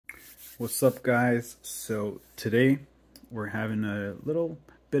What's up, guys? So today we're having a little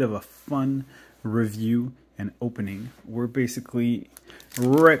bit of a fun review and opening. We're basically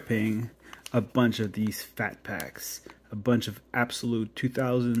ripping a bunch of these fat packs, a bunch of absolute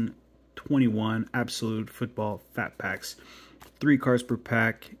 2021 absolute football fat packs, 3 cards per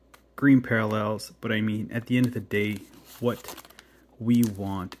pack, green parallels. But I mean, at the end of the day, what we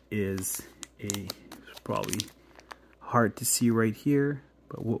want is probably hard to see right here,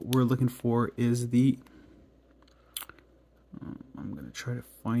 but what we're looking for is the I'm gonna try to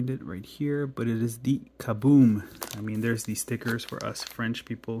find it right here, but it is the KABOOM. I mean, there's these stickers for us French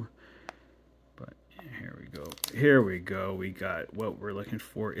people, but here we go, we got what we're looking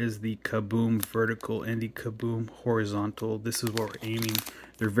for is the KABOOM vertical and the KABOOM horizontal. This is what we're aiming.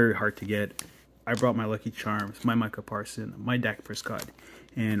 They're very hard to get. I brought my Lucky Charms, my Micah Parson, my Dak Prescott,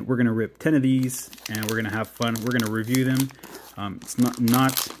 and we're gonna rip 10 of these and we're gonna have fun. We're gonna review them. It's not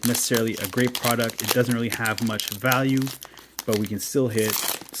necessarily a great product. It doesn't really have much value, but we can still hit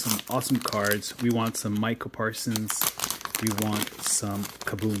some awesome cards. We want some Micah Parsons. We want some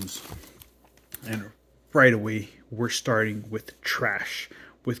KABOOMs. And right away, we're starting with trash,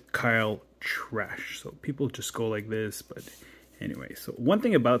 with Kyle Trash. So people just go like this, but anyway, so one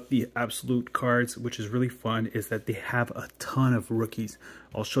thing about the absolute cards, which is really fun, is that they have a ton of rookies.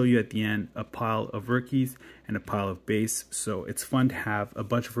 I'll show you at the end a pile of rookies and a pile of base. So it's fun to have a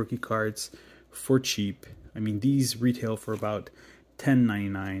bunch of rookie cards for cheap. I mean, these retail for about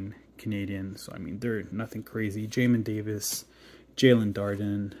 $10.99 Canadian. So I mean, they're nothing crazy. Jamin Davis, Jalen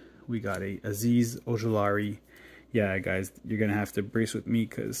Darden. We got a Aziz Ojulari. Yeah, guys, you're gonna have to brace with me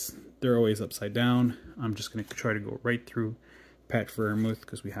because they're always upside down. I'm just gonna try to go right through Pat Vermouth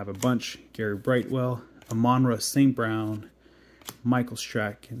because we have a bunch. Gary Brightwell, Amon-Ra St. Brown, Michael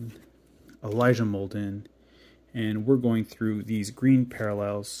Strachan, Elijah Molden, and we're going through these green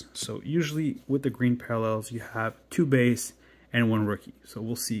parallels. So usually with the green parallels, you have 2 base and 1 rookie. So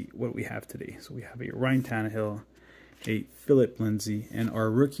we'll see what we have today. So we have a Ryan Tannehill, a Philip Lindsay, and our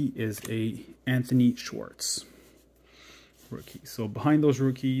rookie is a Anthony Schwartz rookie. So behind those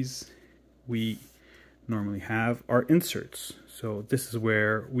rookies, we normally have our inserts. So this is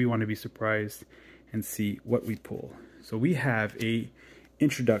where we want to be surprised and see what we pull. So we have a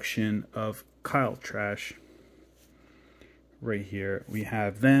introduction of Kyle Trash right here. We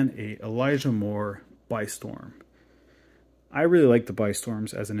have then a Elijah Moore Bystorm. I really like the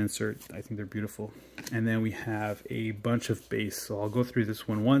Bystorms as an insert. I think they're beautiful. And then we have a bunch of base. So I'll go through this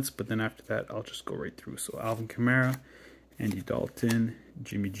one once, but then after that I'll just go right through. So Alvin Kamara, Andy Dalton,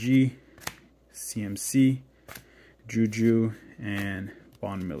 Jimmy G, CMC, Juju, and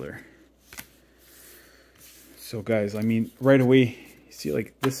Von Miller. So guys, I mean, right away, you see,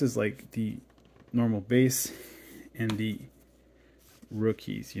 like, this is like the normal base and the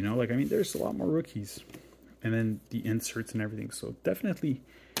rookies, you know, like, I mean, there's a lot more rookies, and then the inserts and everything. So definitely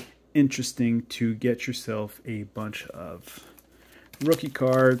interesting to get yourself a bunch of rookie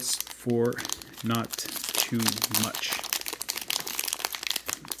cards for not too much.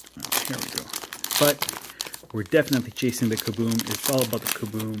 Here we go. But we're definitely chasing the KABOOM. It's all about the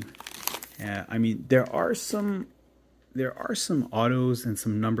KABOOM. I mean, there are some autos and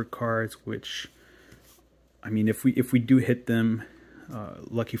some number cards, which, I mean, if we do hit them,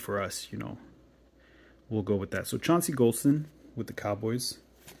 lucky for us, you know, we'll go with that. So Chauncey Golston with the Cowboys,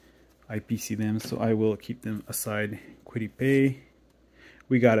 I PC them, so I will keep them aside. Kwity Paye.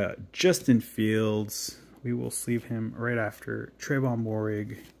 We got a Justin Fields. We will sleeve him right after Trayvon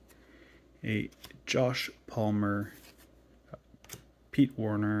Moehrig. A Josh Palmer, Pete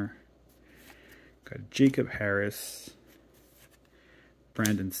Warner, got Jacob Harris,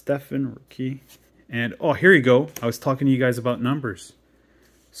 Brandon Steffen, rookie, and oh, here you go. I was talking to you guys about numbers.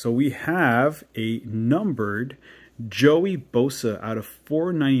 So we have a numbered Joey Bosa out of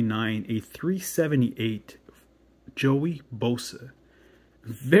 499, a 378 Joey Bosa.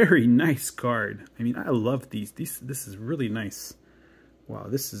 Very nice card. I mean, I love these. This is really nice. Wow,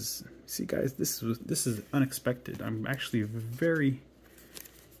 this is, see guys, this is unexpected. I'm actually very,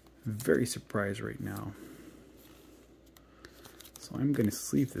 very surprised right now. So I'm gonna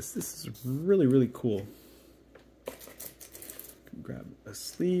sleeve this. This is really, really cool. Grab a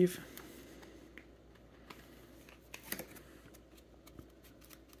sleeve.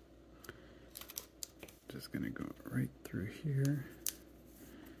 Just gonna go right through here.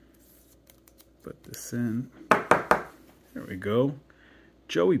 Put this in. There we go.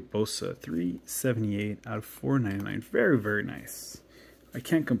 Joey Bosa, 378 out of 499. Very, very nice. I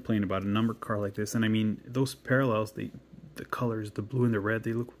can't complain about a number card like this. And I mean, those parallels, the colors, the blue and the red,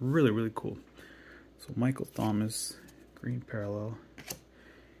 they look really, really cool. So Michael Thomas, green parallel.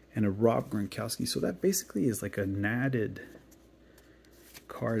 and a Rob Gronkowski. So that basically is like a natted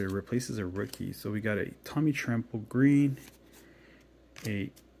card. It replaces a rookie. So we got a Tommy Tremble green, a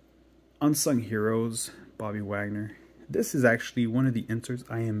Unsung Heroes Bobby Wagner. This is actually one of the inserts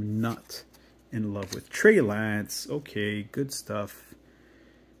I am not in love with. Trey Lance, okay, good stuff.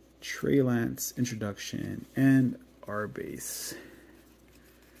 Trey Lance introduction and our base.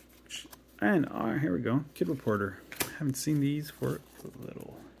 And here we go, Kid Reporter. Haven't seen these for a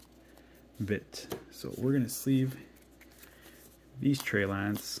little bit. So we're gonna sleeve these Trey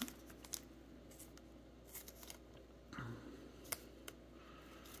Lance.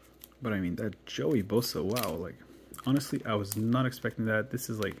 But I mean, that Joey Bosa, wow, like honestly, I was not expecting that. This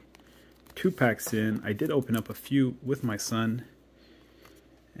is like 2 packs in. I did open up a few with my son,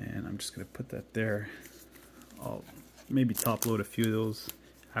 and I'm just gonna put that there. I'll maybe top load a few of those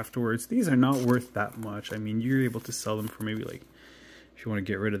afterwards. These are not worth that much. I mean, you're able to sell them for maybe like, if you want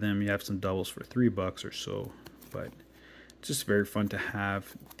to get rid of them, you have some doubles for $3 or so. But it's just very fun to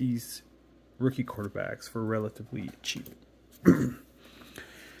have these rookie quarterbacks for relatively cheap.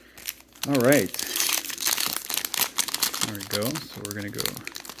 All right, there we go. So we're gonna go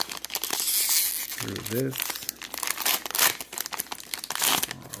through this.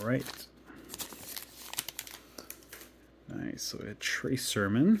 All right. Nice. So a Trey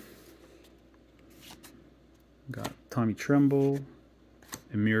Sermon. Got Tommy Tremble,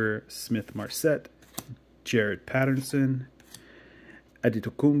 Emir Smith-Marset, Jared Patterson,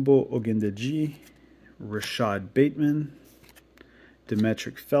 Adetokunbo Ogundeji, Rashad Bateman,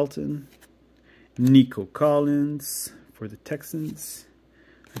 Demetric Felton, Nico Collins for the Texans.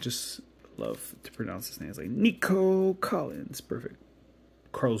 I just love to pronounce his name. It's like Nico Collins. Perfect.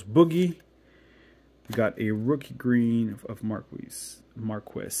 Carlos Boogie. We got a rookie green of Marquez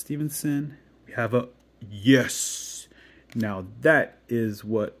Stevenson. We have a yes. Now that is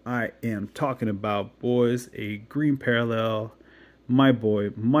what I am talking about, boys. A green parallel. My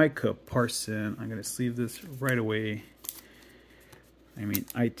boy Micah Parson. I'm gonna sleeve this right away. I mean,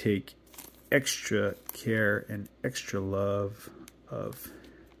 I take extra care and extra love of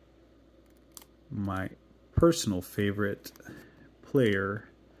my personal favorite player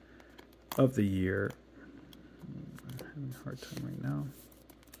of the year. I'm having a hard time right now.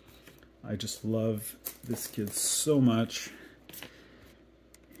 I just love this kid so much.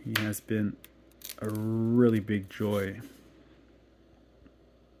 He has been a really big joy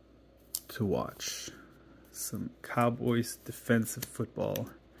to watch. Some Cowboys defensive football.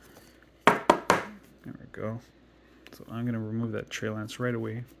 There we go. So I'm going to remove that Trey Lance right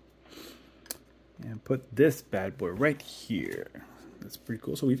away and put this bad boy right here. That's pretty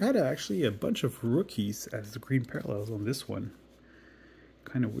cool. So we've had actually a bunch of rookies as the green parallels on this one.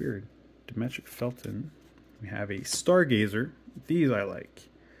 Kind of weird. Demetric Felton. We have a Stargazer. These I like.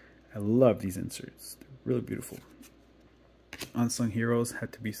 I love these inserts. They're really beautiful. Unsung Heroes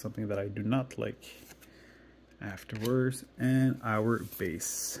had to be something that I do not like afterwards. And our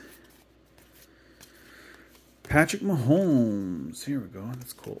base. Patrick Mahomes. Here we go.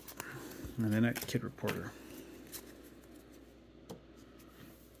 That's cool. And then a Kid Reporter.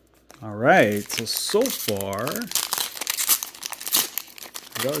 All right. So far,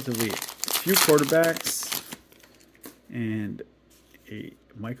 relatively few quarterbacks and a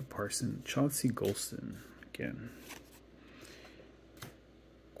Micah Parson, Chauncey Golston again.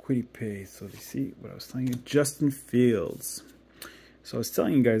 Quiddy Pay. So you see what I was telling you. Justin Fields. So I was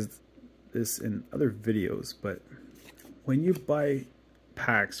telling you guys this in other videos, but when you buy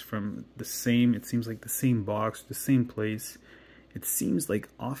packs from the same, it seems like the same box, the same place, it seems like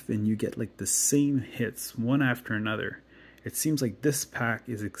often you get like the same hits one after another. It seems like this pack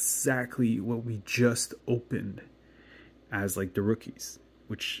is exactly what we just opened as like the rookies,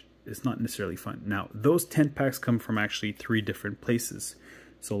 which is not necessarily fun. Now, those 10 packs come from actually 3 different places.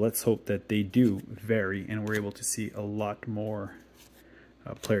 So let's hope that they do vary and we're able to see a lot more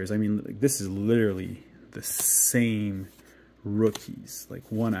players. I mean, like, this is literally the same rookies, like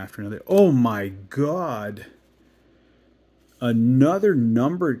one after another. Oh my God. Another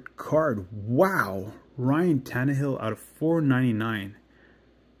numbered card. Wow. Ryan Tannehill out of 499.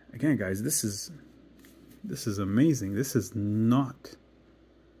 Again, guys, this is amazing. This is not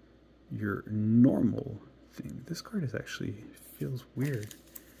your normal thing. This card is actually feels weird.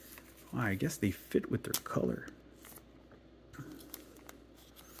 Wow, I guess they fit with their color.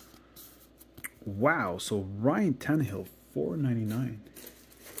 Wow, so Ryan Tannehill, $4.99.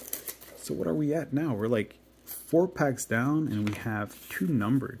 So what are we at now? We're like 4 packs down and we have 2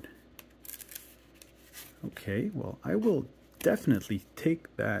 numbered. Okay, well, I will definitely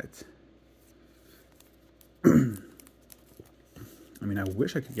take that I mean, I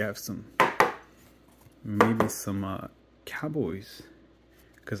wish I could have some, maybe some Cowboys,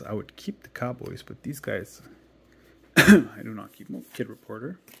 because I would keep the Cowboys, but these guys, I do not keep them. Kid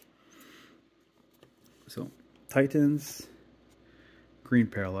Reporter. So, Titans, green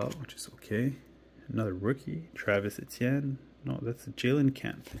parallel, which is okay. Another rookie, Travis Etienne. No, that's Jalen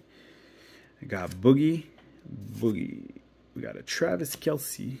Camp. I got Boogie. We got a Travis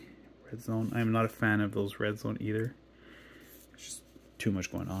Kelce, red zone. I'm not a fan of those red zone either. It's just too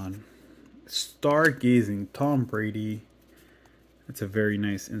much going on. Stargazing Tom Brady. That's a very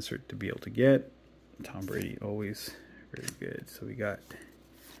nice insert to be able to get. Tom Brady always very good. So we got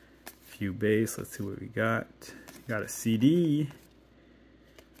a few base. Let's see what we got. Got a CD.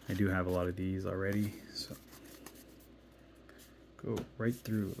 I do have a lot of these already. So go right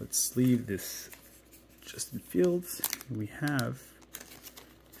through. Let's sleeve this Justin Fields. We have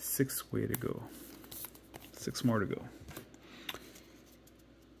 6 more to go.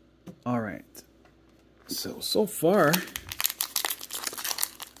 All right. So far,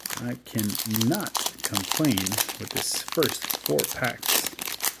 I cannot complain with this first 4 packs.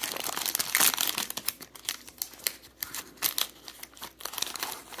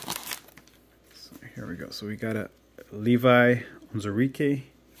 So here we go. So we got a Levi Onwuzurike,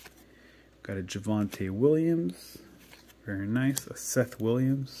 got a Javonte Williams, very nice, a Seth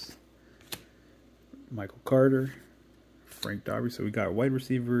Williams, Michael Carter, Frank Darby. So we got a wide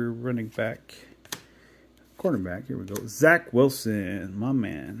receiver, running back, cornerback. Here we go. Zach Wilson, my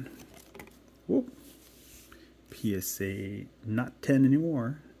man. Whoop. PSA not 10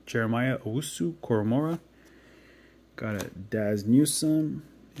 anymore. Jeremiah Owusu-Koromora. Got a Daz Newsome.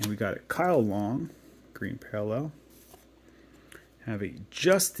 And we got a Kyle Long, green parallel. Have a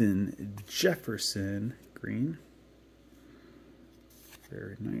Justin Jefferson, green.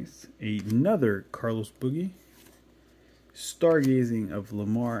 Very nice. Another Carlos Boogie. Stargazing of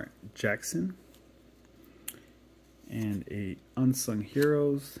Lamar Jackson. And a Unsung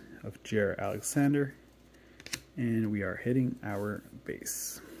Heroes of Jair Alexander. And we are hitting our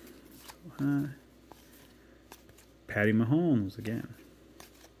base. Patty Mahomes again.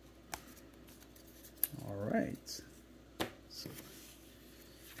 Alright. So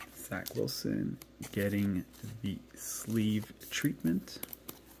Zach Wilson getting the sleeve treatment.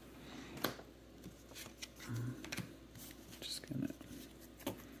 Just gonna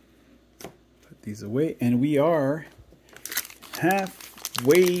put these away, and we are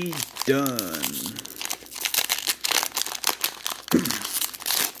halfway done.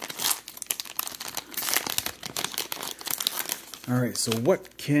 Alright, so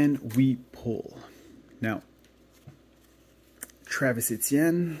what can we pull? Now, Travis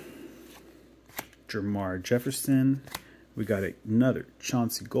Etienne, Jamar Jefferson, we got another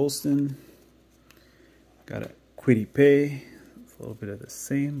Chauncey Golston, got a Kwity Paye, it's a little bit of the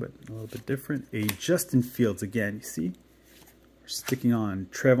same, but a little bit different. A Justin Fields again, you see? We're sticking on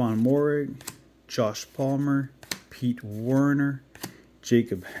Trevon Moehrig, Josh Palmer, Pete Werner,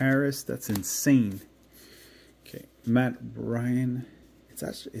 Jacob Harris. That's insane. Okay, Matt Bryan.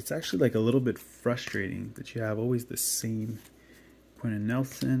 It's actually like a little bit frustrating that you have always the same. Quentin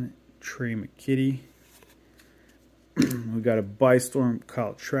Nelson, Trey McKitty. We got a Bystorm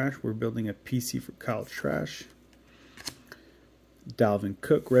Kyle Trash. We're building a PC for Kyle Trash. Dalvin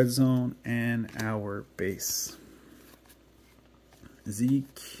Cook, red zone, and our base.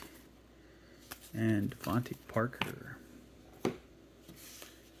 Zeke and Devontae Parker.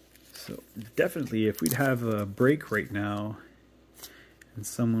 So definitely, if we'd have a break right now, and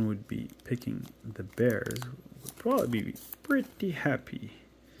someone would be picking the Bears, would probably be pretty happy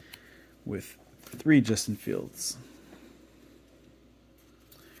with 3 Justin Fields.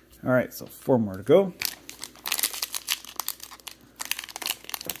 All right, so 4 more to go.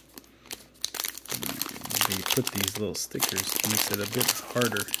 They put these little stickers, makes it a bit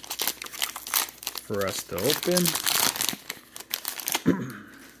harder for us to open.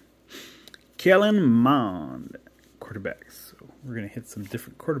 Kellen Mond, quarterbacks. So we're going to hit some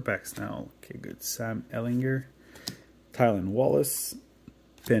different quarterbacks now. Okay, good. Sam Ehlinger, Tylan Wallace,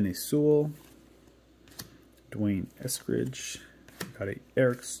 Penei Sewell, Dwayne Eskridge. Got a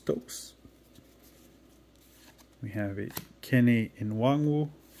Eric Stokes. We have a Kenny Nwangwu,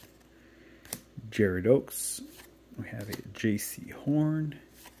 Jared Oaks. We have a J.C. Horn,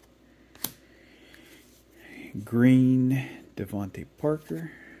 Green, Devontae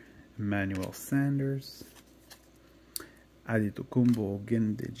Parker, Emmanuel Sanders, Adetokunbo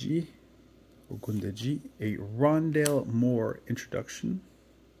Ogundeji, a Rondale Moore introduction.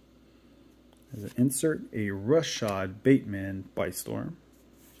 As an insert, a Rashad Bateman Bystorm.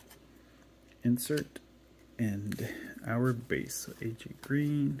 Insert, And our base, so AJ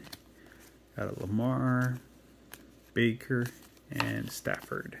Green, got a Lamar, Baker, and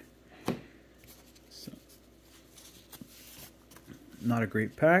Stafford. So, not a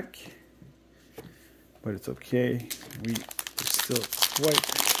great pack, but it's okay. We're still quite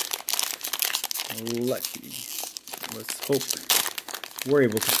lucky. Let's hope we're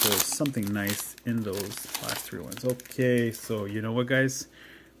able to pull something nice in those last 3 ones. Okay, so you know what, guys?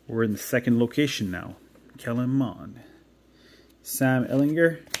 We're in the second location now. Kellen Mond. Sam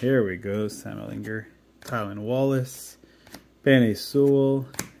Ellinger. Here we go. Sam Ellinger. Tylen Wallace. Penei Sewell.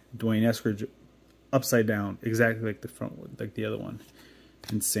 Dwayne Eskridge upside down. Exactly like the front one, like the other one.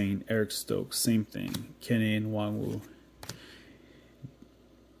 Insane. Eric Stokes. Same thing. Kenny Nwangwu.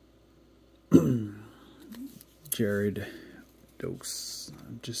 Jared Dokes.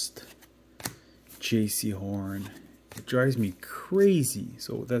 Just JC Horn. It drives me crazy.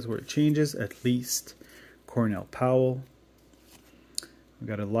 So that's where it changes at least. Cornell Powell. We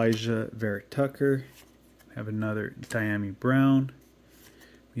got Elijah Verrett Tucker. We have another Diami Brown.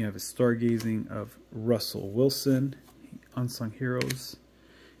 We have a stargazing of Russell Wilson. Unsung Heroes.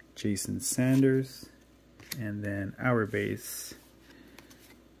 Jason Sanders. And then our base.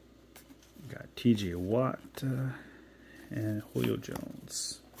 We got TJ Watt and Julio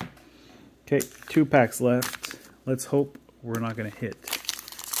Jones. Okay, 2 packs left. Let's hope we're not going to hit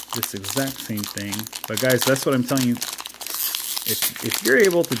this exact same thing. But guys, that's what I'm telling you. If you're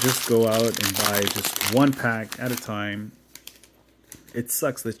able to just go out and buy just 1 pack at a time, it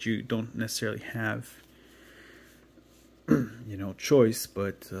sucks that you don't necessarily have, you know, choice.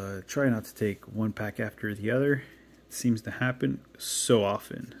 But try not to take 1 pack after the other. It seems to happen so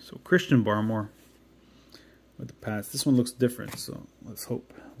often. So Christian Barmore with the pass. This one looks different. So let's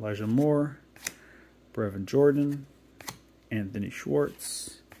hope. Elijah Moore, Brevin Jordan, Anthony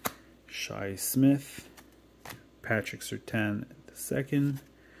Schwartz, Shi Smith, Patrick Surtain II.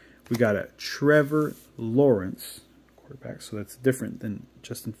 We got a Trevor Lawrence quarterback, so that's different than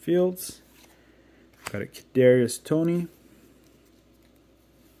Justin Fields. Got a Kadarius Toney,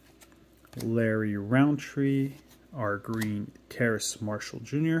 Larry Roundtree, our green Terrace Marshall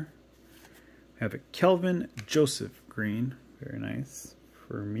Jr. We have a Kelvin Joseph green, very nice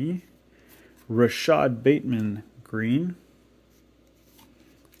for me. Rashad Bateman green.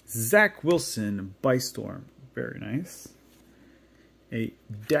 Zach Wilson Bystorm, very nice. A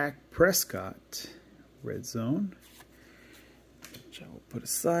Dak Prescott red zone, which I will put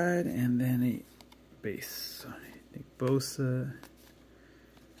aside, and then a base. Nick Bosa,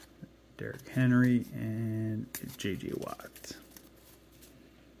 Derrick Henry, and JJ Watt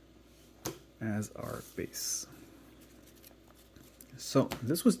as our base. So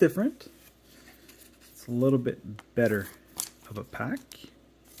this was different. It's a little bit better of a pack.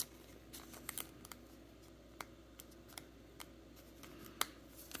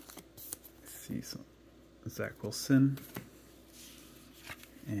 See some Zach Wilson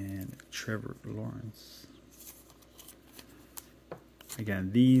and Trevor Lawrence.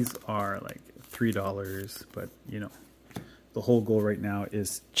 Again, these are like $3, but you know, the whole goal right now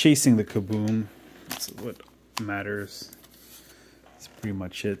is chasing the kaboom. That's what matters. That's pretty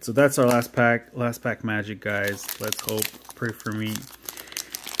much it. So that's our last pack magic, guys. Let's hope, pray for me.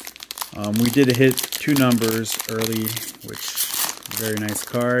 We did hit 2 numbers early, which very nice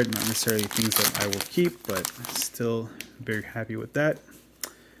card. Not necessarily things that I will keep, but still very happy with that.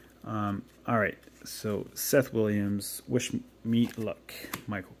 All right, so Seth Williams, wish me luck.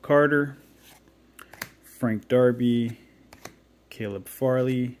 Michael Carter, Frank Darby, Caleb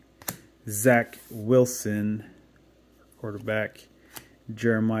Farley, Zach Wilson, quarterback,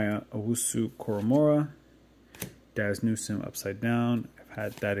 Jeremiah Owusu-Koromora, Daz Newsome upside down. I've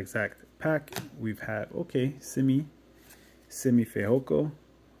had that exact pack. We've had, okay, Simi Fehoko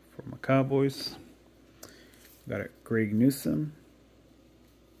for my Cowboys. Got a Greg Newsome.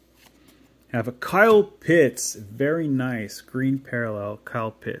 Have a Kyle Pitts, very nice, green parallel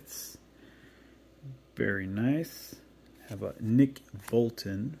Kyle Pitts, very nice. Have a Nick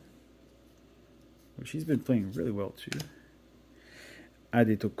Bolton, which he's been playing really well too.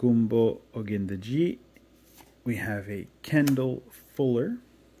 Adetokunbo Ogundeji. We have a Kendall Fuller,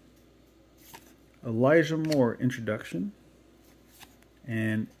 Elijah Moore introduction,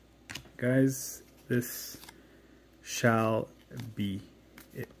 and guys, this shall be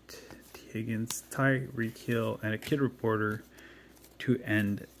it. Higgins, Tyreek Hill, and a Kid Reporter to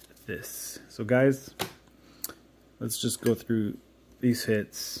end this. So guys, let's just go through these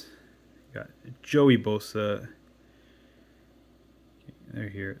hits. Got Joey Bosa. They're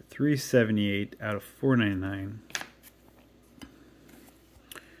here. 378 out of 499.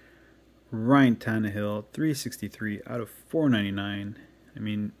 Ryan Tannehill, 363 out of 499. I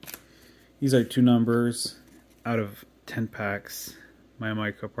mean, these are 2 numbers out of 10 packs. My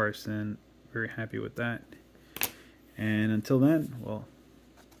Micah Parson, very happy with that. And until then, well,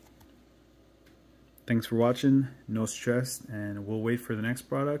 thanks for watching. No stress, and we'll wait for the next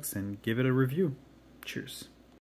products and give it a review. Cheers.